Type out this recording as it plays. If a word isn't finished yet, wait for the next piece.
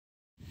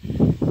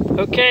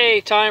Okay,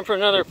 time for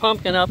another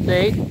pumpkin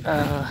update.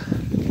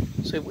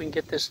 See if we can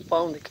get this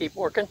phone to keep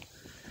working.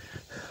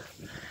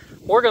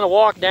 We're going to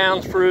walk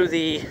down through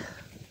the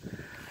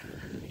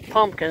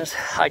pumpkins.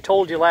 I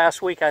told you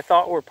last week I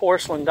thought were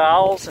porcelain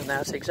dolls, and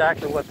that's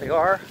exactly what they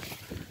are.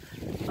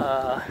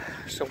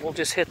 So we'll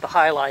just hit the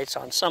highlights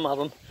on some of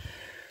them.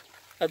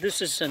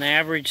 This is an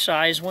average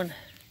size one.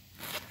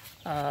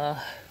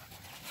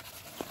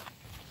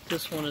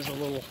 This one is a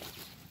little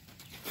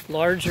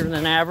larger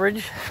than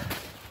average.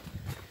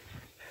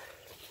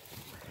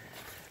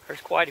 There's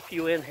quite a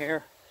few in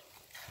here.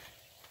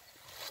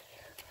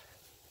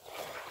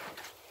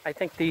 I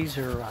think these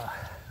are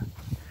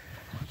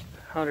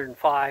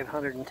 105,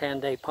 110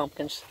 day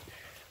pumpkins.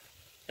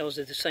 Those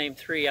are the same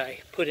three I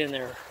put in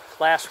there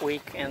last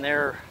week, and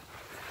they're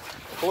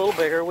a little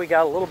bigger. We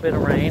got a little bit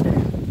of rain,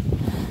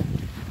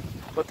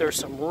 but there's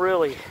some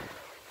really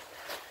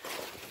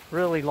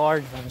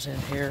large ones in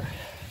here.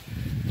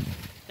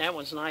 That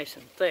one's nice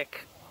and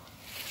thick.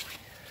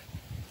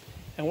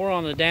 And we're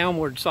on the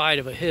downward side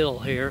of a hill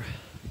here,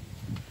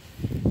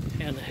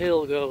 and the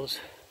hill goes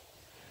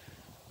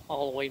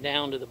all the way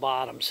down to the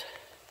bottoms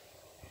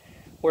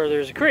where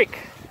there's a creek,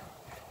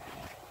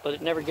 but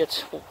it never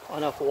gets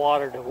enough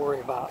water to worry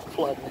about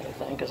flooding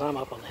anything because I'm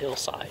up on the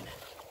hillside.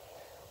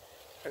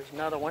 There's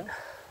another one.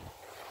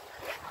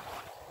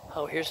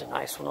 Oh, here's a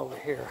nice one over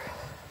here.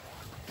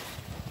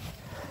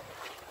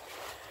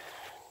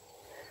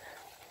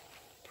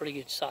 Pretty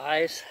good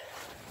size.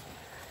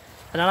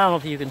 And I don't know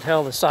if you can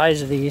tell the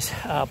size of these.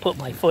 I'll put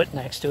my foot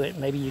next to it.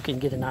 Maybe you can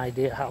get an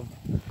idea how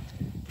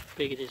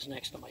big it is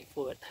next to my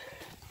foot.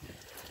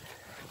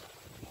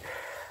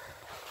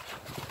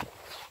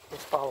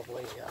 It's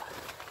probably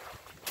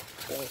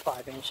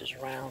 25 inches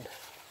round.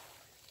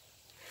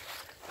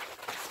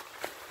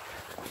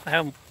 I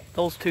have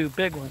those two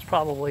big ones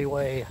probably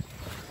weigh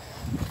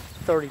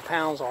 30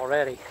 pounds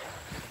already.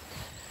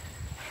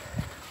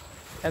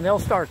 And they'll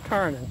start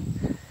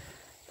turning.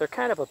 They're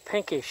kind of a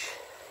pinkish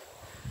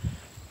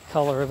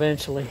color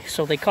eventually,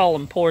 so they call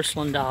them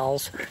porcelain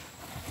dolls.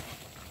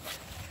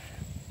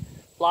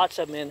 Lots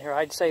of them in here.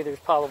 I'd say there's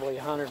probably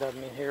 100 of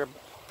them in here.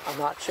 I'm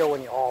not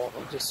showing you all of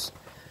them, just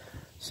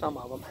some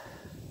of them.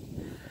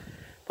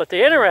 But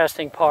the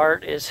interesting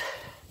part is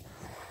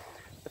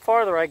the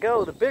farther I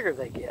go, the bigger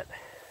they get.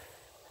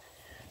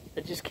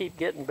 They just keep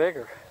getting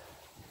bigger.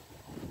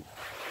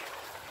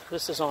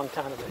 This is on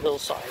kind of a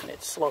hillside and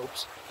it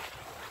slopes.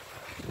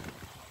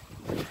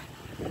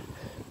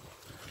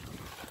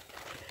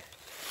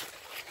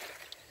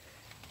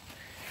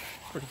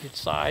 Pretty good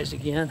size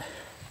again.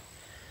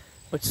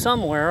 But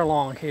somewhere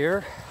along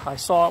here, I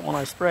saw it when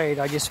I sprayed.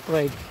 I just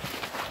sprayed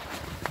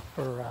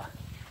for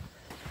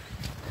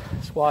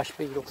squash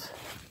beetles,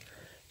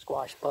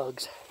 squash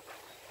bugs.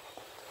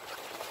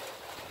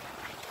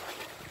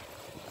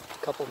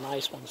 A couple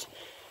nice ones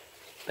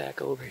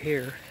back over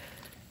here.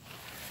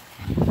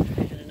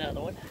 And another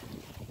one.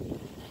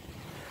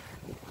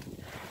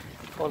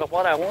 Well,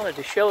 what I wanted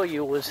to show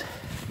you was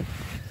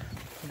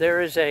there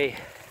is a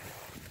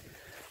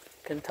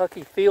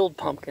Kentucky field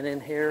pumpkin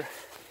in here,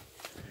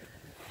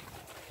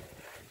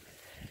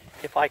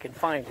 if I can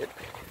find it.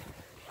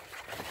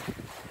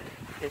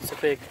 It's a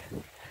big,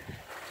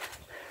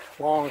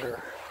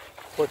 longer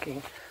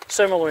looking,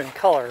 similar in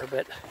color,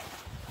 but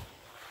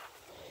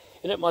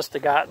and it must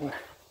have gotten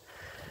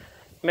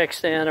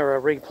mixed in or a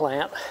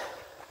replant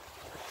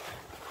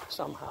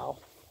somehow.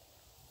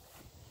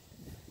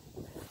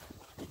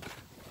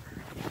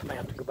 I may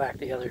have to go back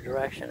the other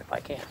direction if I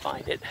can't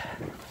find it.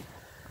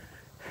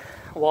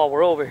 While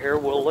we're over here,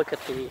 we'll look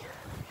at the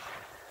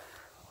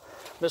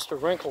Mr.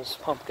 Wrinkles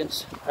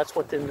pumpkins. That's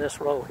what's in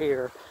this row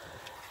here.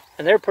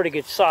 And they're pretty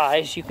good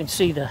size. You can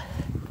see the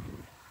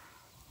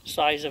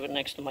size of it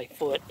next to my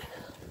foot.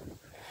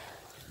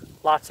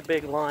 Lots of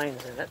big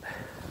lines in it.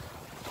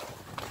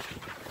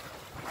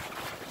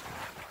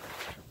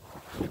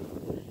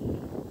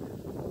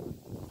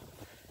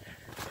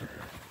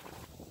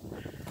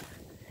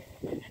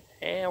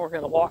 And we're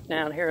going to walk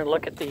down here and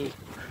look at the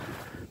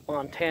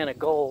Montana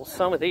Gold.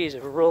 Some of these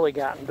have really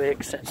gotten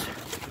big since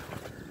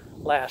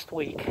last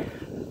week.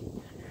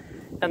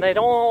 And they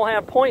don't all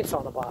have points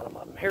on the bottom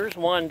of them. Here's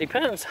one,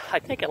 depends, I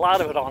think a lot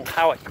of it on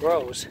how it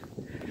grows.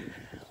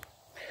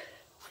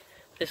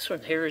 This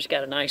one here has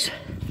got a nice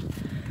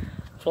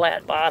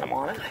flat bottom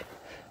on it.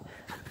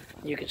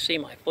 You can see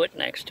my foot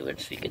next to it,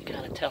 so you can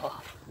kind of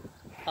tell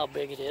how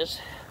big it is.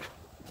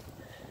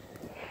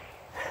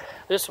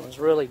 This one's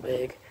really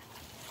big.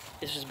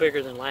 This is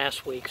bigger than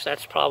last week's.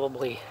 That's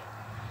probably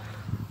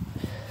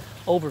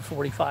over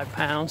 45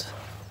 pounds.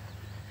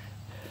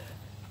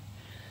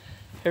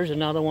 Here's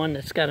another one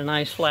that's got a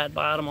nice flat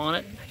bottom on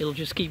it. It'll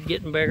just keep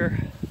getting bigger.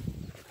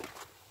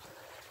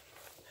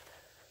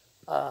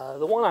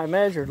 The one I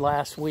measured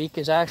last week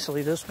is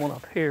actually this one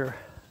up here.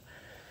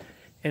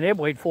 And it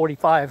weighed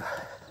 45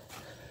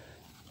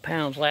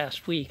 pounds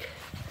last week.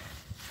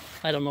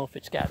 I don't know if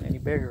it's gotten any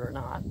bigger or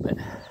not, but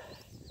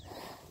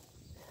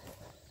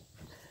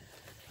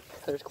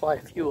there's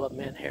quite a few of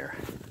them in here.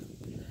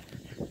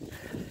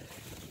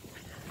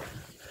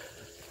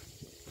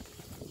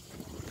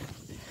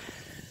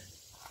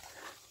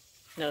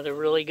 Another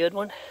really good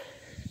one.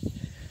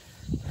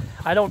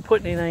 I don't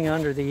put anything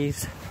under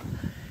these.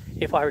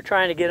 If I were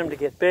trying to get them to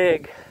get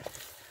bigger,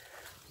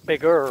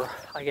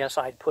 I guess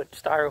I'd put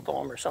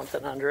styrofoam or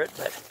something under it,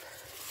 but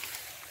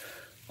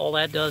all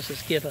that does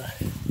is give a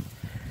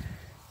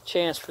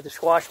chance for the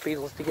squash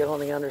beetles to get on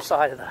the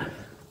underside of the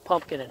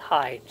pumpkin and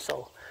hide,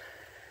 so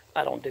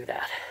I don't do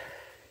that.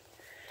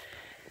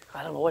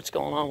 I don't know what's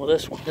going on with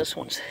this one. This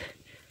one's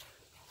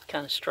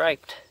kind of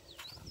striped.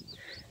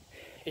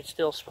 It's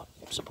still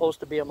supposed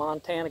to be a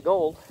Montana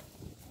Gold.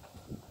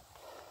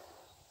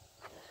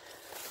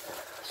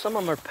 Some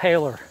of them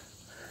are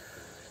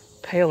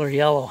paler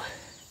yellow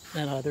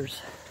than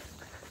others.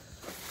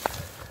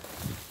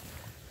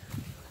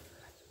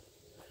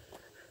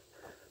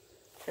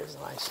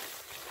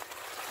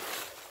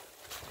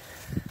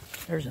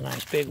 There's a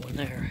nice big one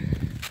there.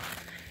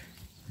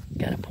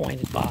 Got a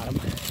pointed bottom.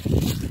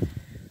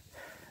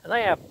 And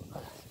they have,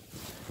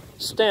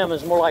 stem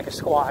is more like a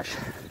squash.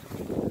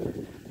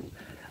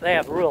 They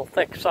have real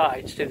thick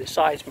sides too. The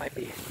sides might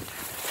be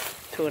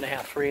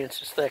 2.5, 3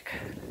 inches thick.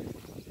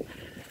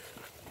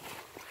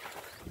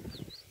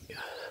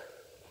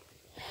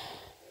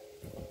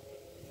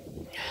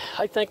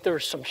 I think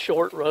there's some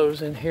short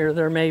rows in here.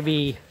 There may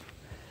be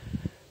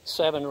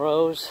 7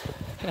 rows,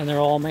 and they're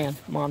all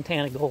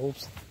Montana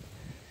Golds.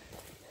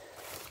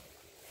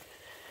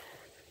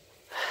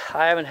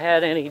 I haven't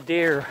had any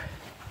deer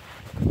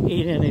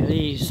eat any of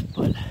these,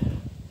 but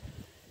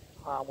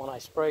when I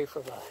spray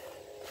for the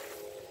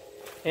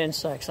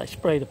insects, I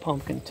spray the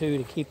pumpkin too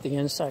to keep the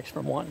insects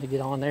from wanting to get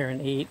on there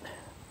and eat.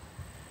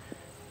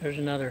 There's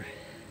another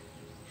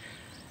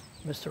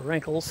Mr.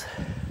 Wrinkles.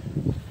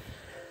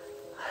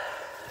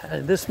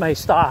 This may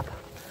stop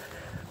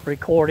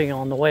recording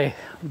on the way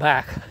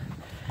back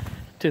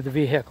to the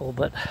vehicle,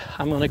 but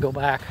I'm going to go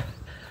back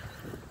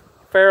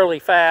fairly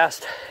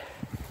fast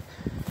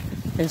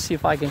and see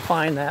if I can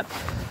find that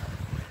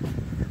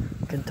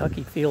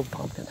Kentucky field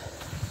pumpkin.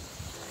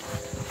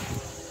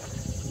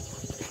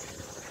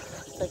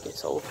 I think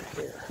it's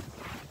over here.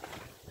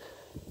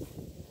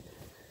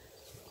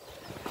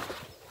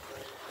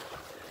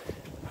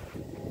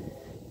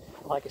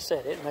 Like I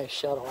said, it may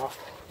shut off.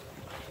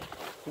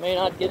 May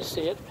not get to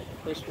see it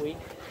this week.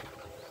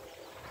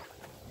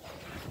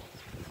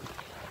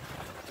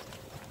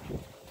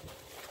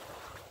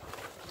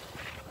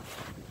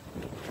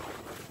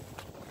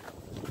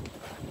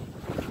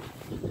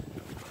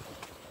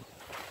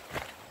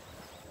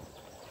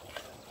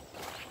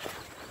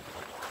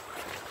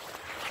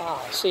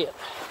 Ah, I see it.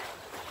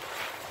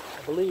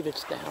 I believe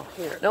it's down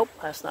here. Nope,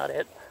 that's not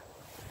it.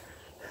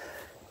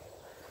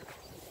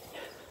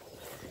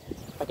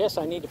 I guess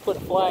I need to put a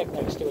flag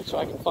next to it so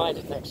I can find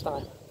it next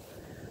time.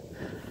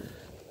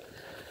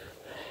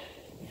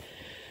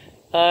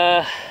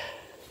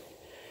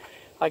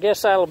 I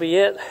guess that'll be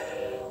it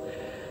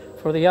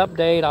for the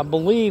update. I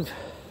believe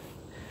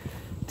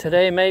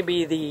today may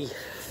be the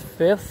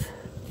 5th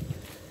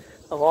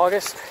of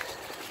August.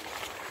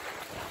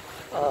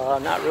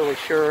 I'm not really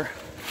sure.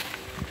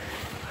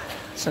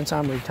 Since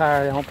I'm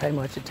retired, I don't pay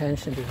much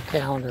attention to the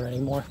calendar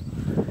anymore.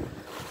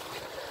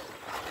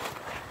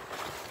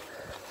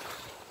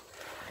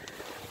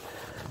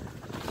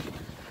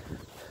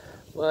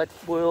 But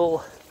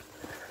we'll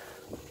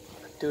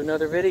do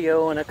another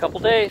video in a couple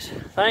days.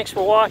 Thanks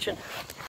for watching.